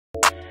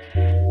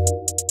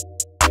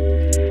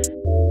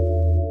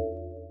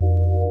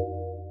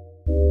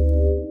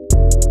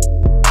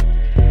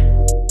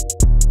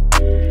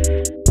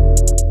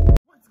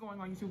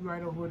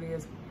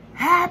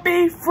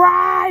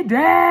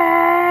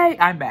Friday!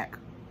 I'm back.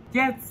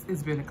 Yes,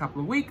 it's been a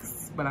couple of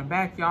weeks, but I'm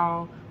back,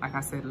 y'all. Like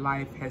I said,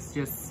 life has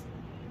just,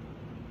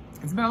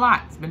 it's been a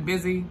lot. It's been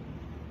busy,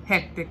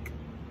 hectic,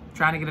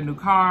 trying to get a new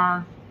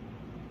car.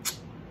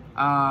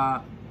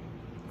 For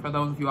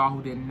those of you all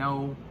who didn't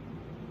know,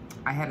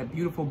 I had a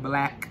beautiful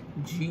black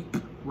Jeep,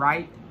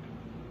 right?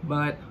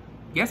 But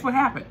guess what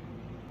happened?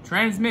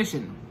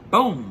 Transmission,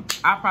 boom.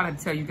 I'll probably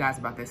tell you guys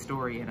about that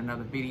story in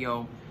another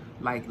video.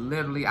 Like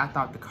literally, I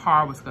thought the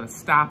car was gonna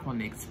stop on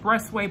the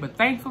expressway, but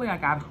thankfully I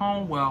got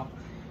home. Well,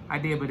 I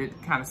did, but it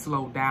kind of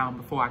slowed down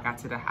before I got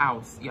to the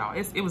house. Y'all,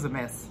 it was a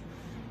mess.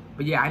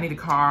 But yeah, I need a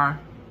car.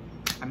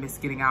 I miss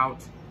getting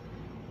out,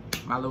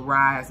 my little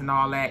rides and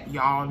all that.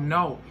 Y'all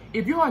know,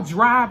 if you're a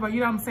driver,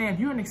 you know what I'm saying?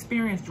 If you're an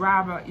experienced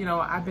driver, you know,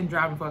 I've been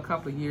driving for a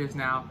couple of years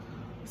now.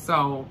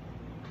 So,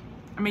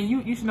 I mean,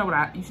 you should know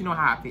you should know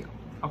how I feel,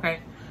 okay?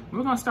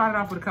 We're gonna start it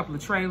off with a couple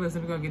of trailers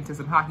and we're gonna get into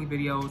some hockey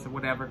videos or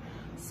whatever.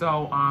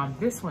 So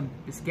this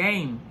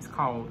game is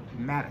called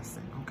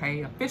MADISON,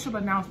 okay? Official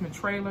announcement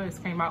trailer. It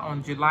came out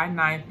on July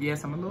 9th.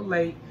 Yes, I'm a little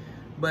late,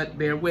 but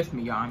bear with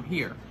me, y'all, I'm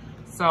here.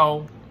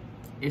 So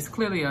it's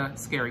clearly a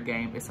scary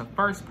game. It's a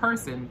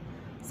first-person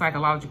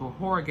psychological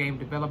horror game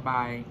developed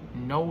by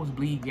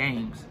Nosebleed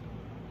Games.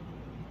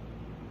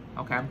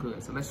 Okay, I'm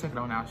good. So let's check it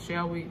on out,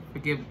 shall we?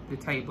 Forgive the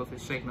table if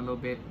it's shaking a little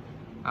bit.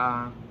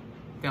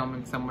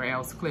 Filming somewhere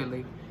else,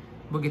 clearly.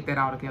 We'll get that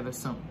all together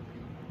soon.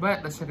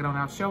 But let's check it on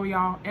out, shall we,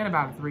 y'all? In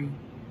about 3,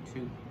 2,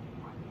 1.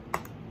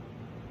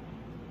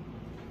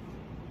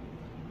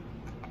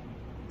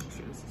 Make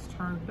sure this is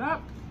turned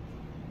up.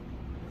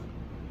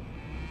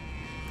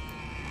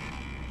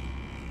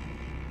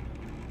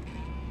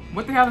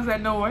 What the hell is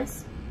that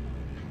noise?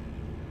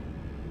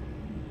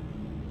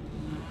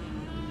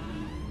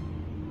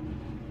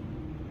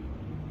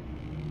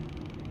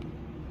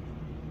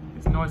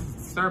 This noise is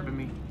disturbing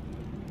me.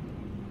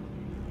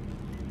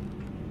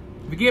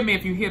 Forgive me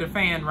if you hear the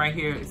fan right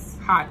here. It's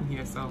hot in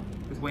here, so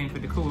just waiting for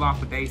it to cool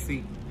off with the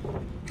AC.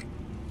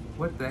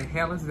 What the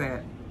hell is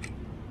that?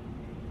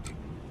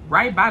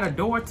 Right by the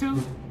door,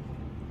 too?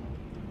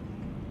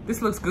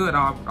 This looks good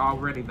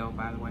already, though,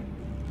 by the way.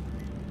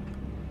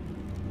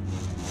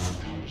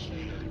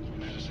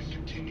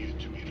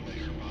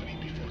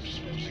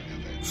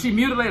 She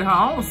mutilated her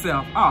own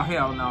self. Oh,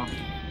 hell no.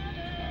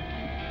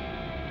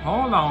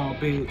 Hold on,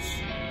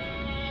 bitch.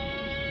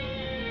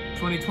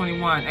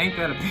 2021, ain't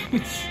that a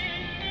bitch?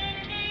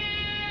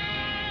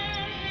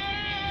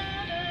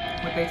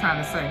 What they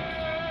trying to say?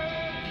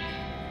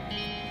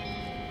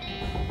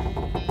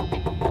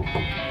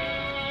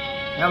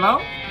 Hello?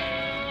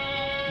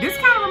 This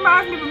kind of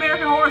reminds me of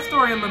American Horror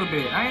Story a little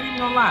bit. I ain't even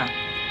gonna lie.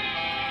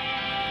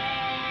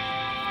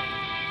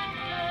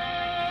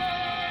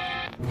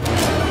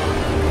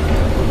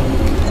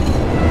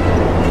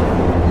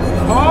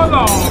 Hold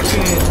on,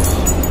 bitch.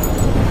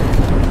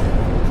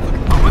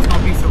 Oh, it's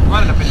gonna be some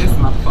running up in this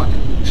motherfucker.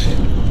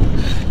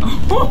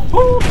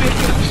 Oh,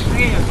 bitch,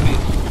 damn,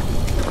 bitch.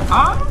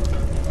 Huh?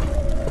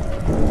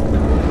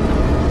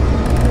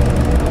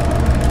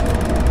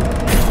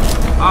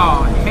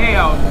 Oh,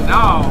 hell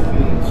no,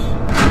 bitch.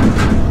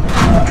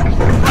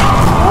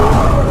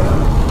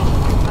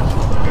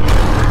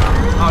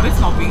 Oh, this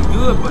gonna be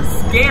good, but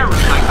scary.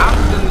 Like, I'm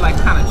really, like,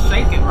 kind of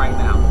shaking right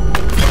now.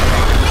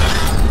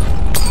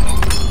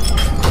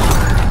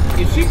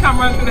 If she come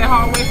running through that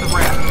hallway, it's a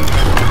wrap.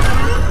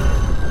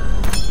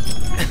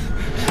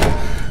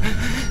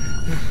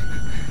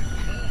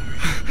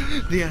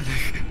 The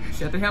attic.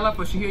 Shut the hell up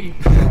or she hear you.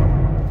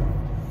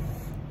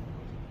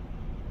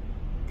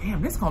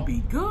 Damn, this gonna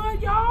be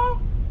good, y'all.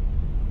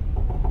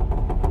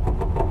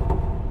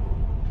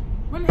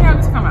 When the hell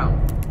this come out?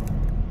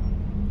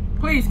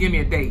 Please give me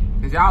a date,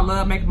 cause y'all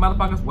love making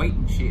motherfuckers wait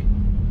and shit.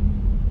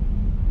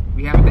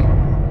 We have a date.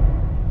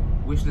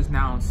 Wishlist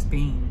now on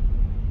Steam.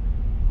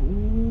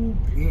 Ooh,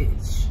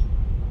 bitch.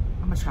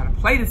 I'm gonna try to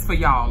play this for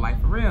y'all, like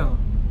for real.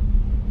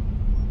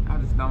 I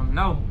just don't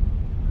know.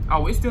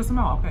 Oh, it's still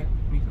small. Okay,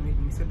 let me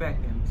sit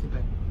back then. Let me sit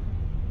back.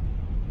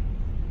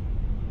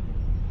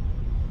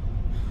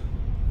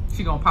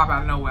 She gonna pop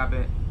out of nowhere, I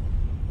bet.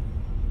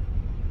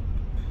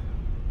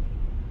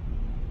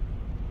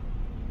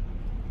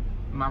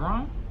 Am I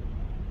wrong?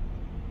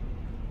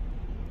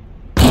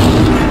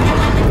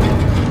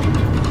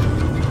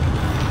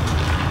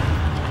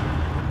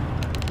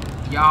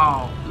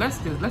 Y'all,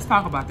 let's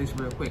talk about this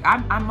real quick.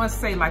 I must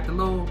say, like the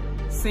little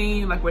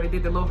scene, like where they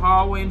did the little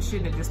hallway and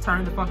shit and it just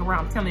turned the fuck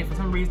around. I'm telling you, for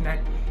some reason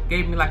that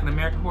gave me like an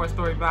American Horror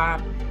Story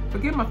vibe.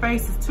 Forgive my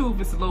faces too if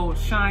it's a little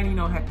shiny, you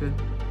know, have to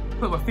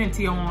put my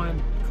Fenty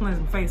on, cleanse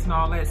my face and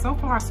all that. So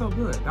far, so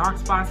good. Dark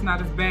spots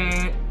not as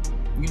bad.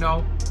 You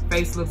know,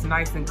 face looks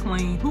nice and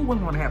clean. Who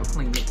wouldn't want to have a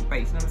clean looking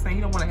face? You know what I'm saying?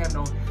 You don't want to have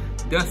no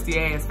dusty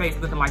ass face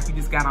looking like you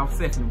just got off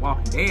set from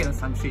Walking Dead or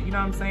some shit. You know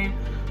what I'm saying?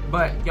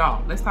 But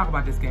y'all, let's talk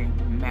about this game,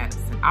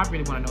 MADISON. I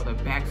really want to know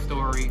the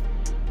backstory.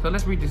 So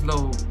let's read this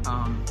little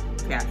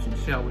caption,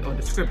 shall we? Or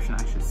description,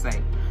 I should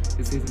say.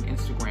 This is an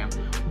Instagram.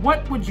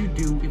 What would you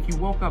do if you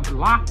woke up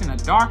locked in a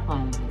dark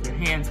room with your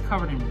hands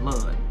covered in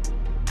blood?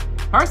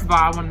 First of all,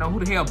 I want to know who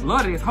the hell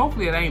blood is.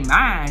 Hopefully it ain't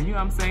mine. You know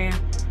what I'm saying?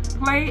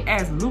 Play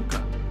as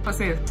Luca. It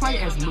says play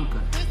as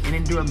Luca and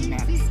endure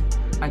Madison,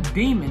 a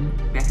demon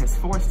that has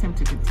forced him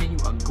to continue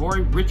a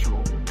gory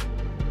ritual.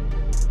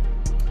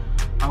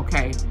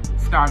 Okay,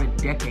 started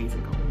decades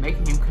ago,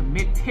 making him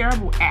commit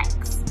terrible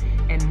acts.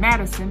 In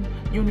Madison,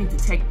 you'll need to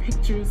take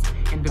pictures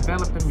and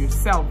develop them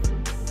yourself,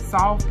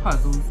 solve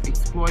puzzles,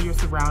 explore your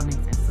surroundings,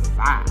 and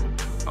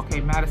survive.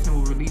 Okay, Madison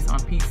will release on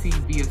PC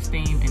via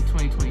Steam in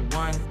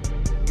 2021.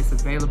 It's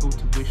available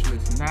to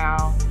wishlist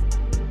now.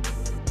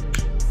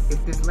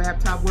 If this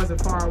laptop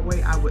wasn't far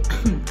away, I would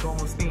go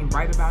on Steam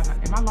right about now.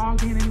 Am I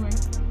logged in anyway?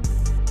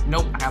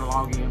 Nope, I gotta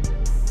log in.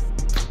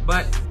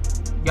 But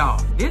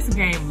y'all, this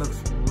game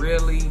looks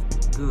really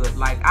good.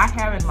 Like, I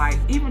haven't, like,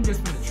 even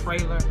just from the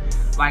trailer,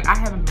 like, I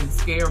haven't been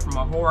scared from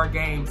a horror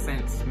game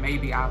since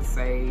maybe I'll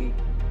say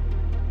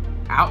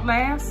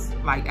Outlast.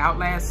 Like,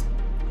 Outlast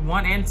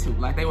 1 and 2.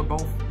 Like, they were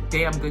both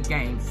damn good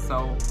games.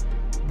 So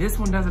this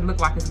one doesn't look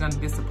like it's gonna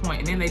disappoint.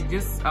 And then they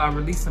just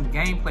released some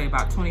gameplay,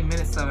 about 20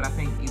 minutes of it, I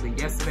think either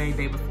yesterday,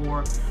 day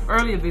before,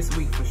 earlier this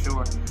week for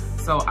sure.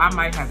 So I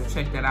might have to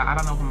check that out. I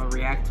don't know if I'm gonna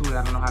react to it.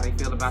 I don't know how they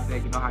feel about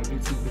that. You know how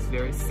YouTube is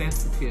very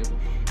sensitive,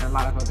 and a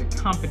lot of other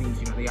companies,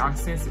 you know, they are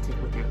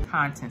sensitive with their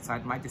content. So I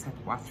might just have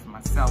to watch it for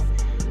myself.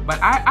 But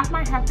I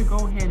might have to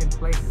go ahead and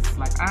play this.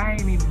 Like, I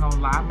ain't even gonna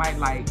lie. I might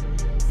like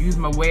use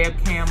my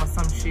webcam or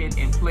some shit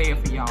and play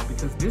it for y'all,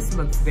 because this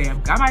looks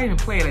damn. I might even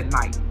play it at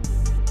night.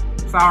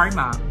 Sorry,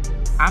 Mom.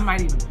 I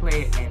might even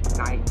play it at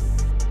night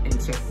and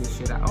check this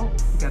shit out. Oh,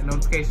 we got a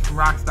notification from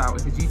Rockstar.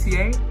 Was it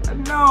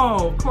GTA?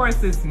 No, of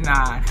course it's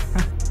not.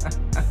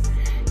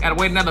 Gotta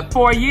wait another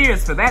 4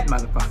 years for that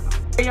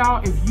motherfucker. Hey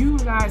y'all, if you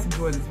guys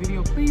enjoyed this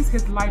video, please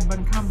hit the like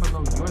button, comment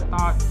below your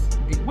thoughts.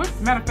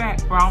 Matter of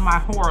fact, for all my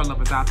horror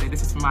lovers out there,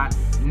 this is for my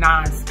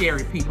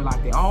non-scary people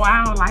out there. Oh,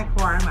 I don't like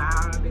horror.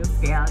 Oh, this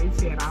scary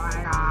shit. Oh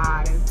my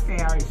God, it's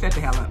scary. Shut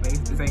the hell up,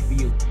 man. This ain't for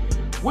you.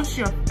 What's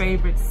your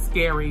favorite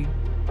scary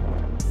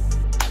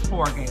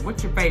horror game?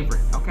 What's your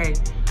favorite? Okay,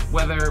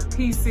 whether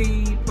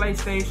PC,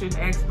 PlayStation,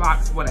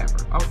 Xbox, whatever.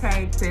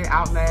 Okay, say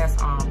Outlast.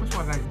 Which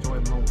one did I enjoy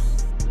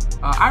most?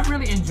 I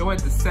really enjoyed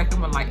the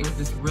second one. Like, it was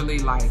just really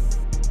like,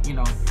 you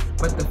know.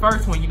 But the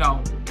first one, you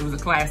know, it was a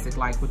classic.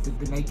 Like with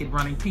the naked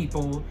running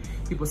people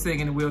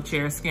sitting in a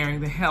wheelchair, scaring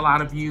the hell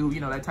out of you. You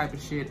know, that type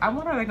of shit. I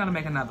wonder if they're gonna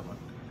make another one.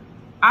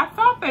 I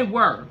thought they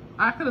were.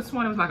 I could have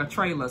sworn it was like a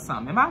trailer or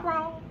something. Am I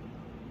wrong?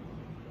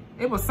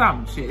 It was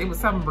something shit. It was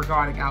something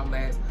regarding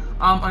Outlast.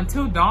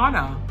 Until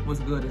Dawn was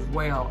good as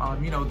well.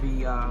 You know,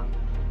 the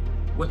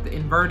with the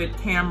inverted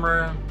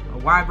camera, or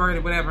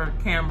Y-verted, whatever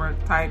camera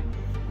type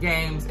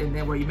games, and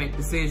then where you make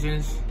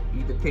decisions,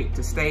 you either pick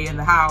to stay in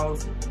the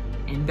house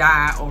and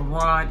die or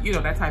run, you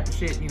know, that type of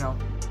shit, you know.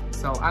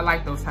 So I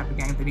like those type of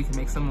games. They need to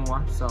make some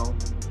more, so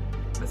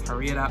let's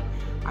hurry it up.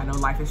 I know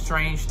Life is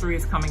Strange 3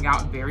 is coming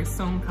out very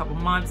soon, couple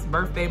months,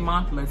 birthday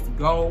month, let's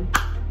go.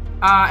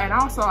 And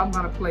also I'm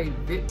gonna play,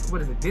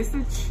 what is it,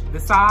 Visage?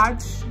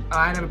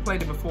 I never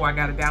played it before. I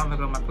got it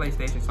downloaded on my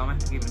PlayStation, so I'm gonna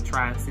have to give it a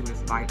try and see what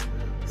it's like.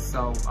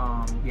 So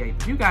yeah,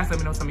 you guys let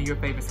me know some of your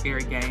favorite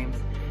scary games.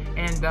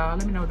 And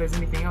let me know if there's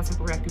anything else I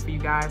can react to for you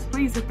guys.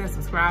 Please hit that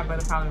subscribe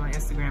button, follow me on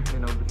Instagram, hit the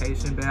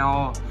notification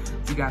bell so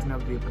you guys know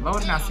the video below.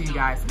 And I'll see you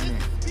guys in a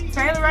minute.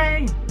 Taylor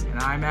Rain, and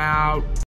I'm out.